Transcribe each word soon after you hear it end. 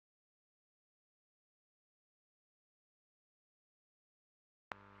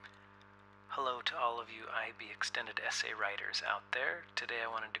Hello to all of you IB Extended Essay writers out there. Today I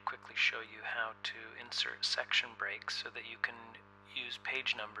wanted to quickly show you how to insert section breaks so that you can use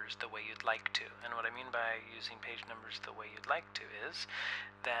page numbers the way you'd like to. And what I mean by using page numbers the way you'd like to is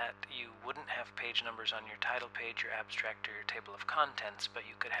that you wouldn't have page numbers on your title page, your abstract, or your table of contents, but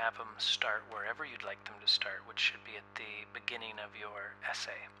you could have them start wherever you'd like them to start, which should be at the beginning of your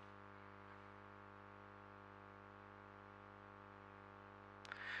essay.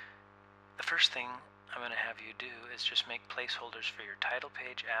 The first thing I'm going to have you do is just make placeholders for your title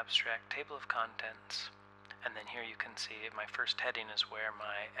page, abstract, table of contents, and then here you can see my first heading is where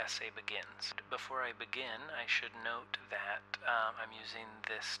my essay begins. Before I begin, I should note that I'm using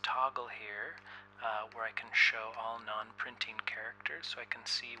this toggle here where I can show all non-printing characters, so I can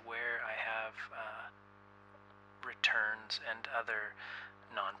see where I have returns and other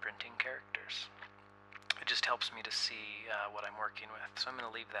non-printing characters. It just helps me to see what I'm working with, so I'm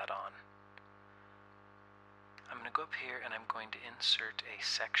going to leave that on. I'm going to go up here and I'm going to insert a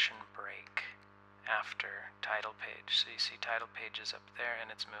section break after title page. So you see title page is up there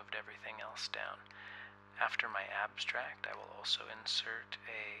and it's moved everything else down. After my abstract, I will also insert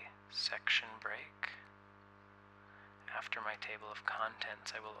a section break. After my table of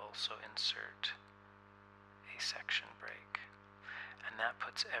contents, I will also insert a section break. And that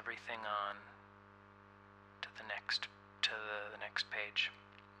puts everything on to the next page.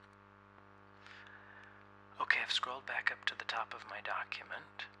 Okay, I've scrolled back up to the top of my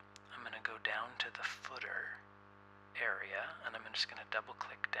document. I'm going to go down to the footer area, and I'm just going to double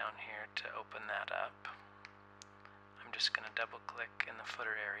click down here to open that up. I'm just going to double click in the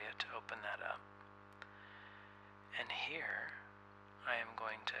footer area to open that up. And here I am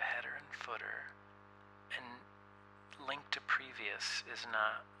going to header and footer, and link to previous is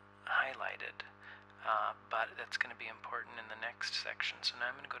not highlighted, but that's going to be important in the next section. So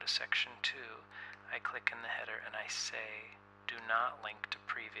now I'm going to go to section 2. I click in the header and I say do not link to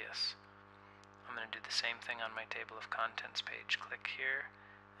previous. I'm going to do the same thing on my table of contents page. Click here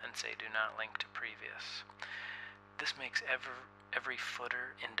and say do not link to previous. This makes every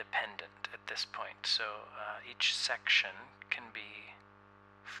footer independent at this point, so each section can be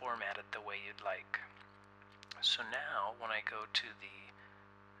formatted the way you'd like. So now when I go to the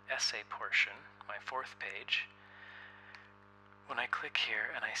essay portion, my fourth page, when I click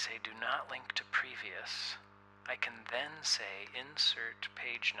here and I say do not link to previous, I can then say insert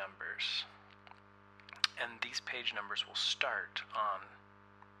page numbers, and these page numbers will start on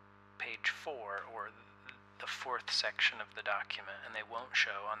page 4 or the fourth section of the document, and they won't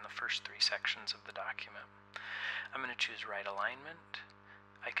show on the first 3 sections of the document. I'm going to choose right alignment.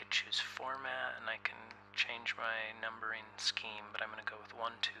 I could choose format, and I can change my numbering scheme, but I'm going to go with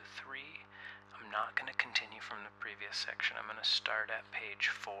 1, 2, 3. I'm not going to continue from the previous section. I'm going to start at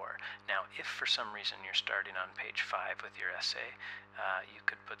page 4. Now, if for some reason you're starting on page 5 with your essay, you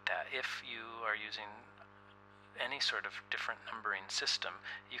could put that. If you are using any sort of different numbering system,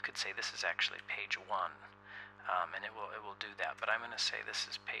 you could say this is actually page 1, and it will do that. But I'm going to say this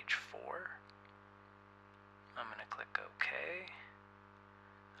is page 4. I'm going to click OK.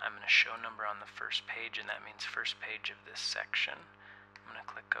 I'm going to show number on the first page, and that means first page of this section. I'm going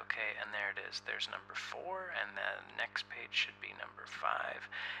to click OK, and there it is. There's number 4, and the next page should be number 5.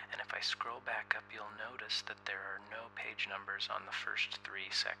 And if I scroll back up, you'll notice that there are no page numbers on the first 3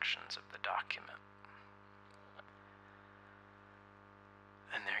 sections of the document.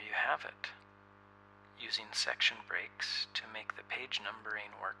 And there you have it, using section breaks to make the page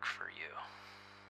numbering work for you.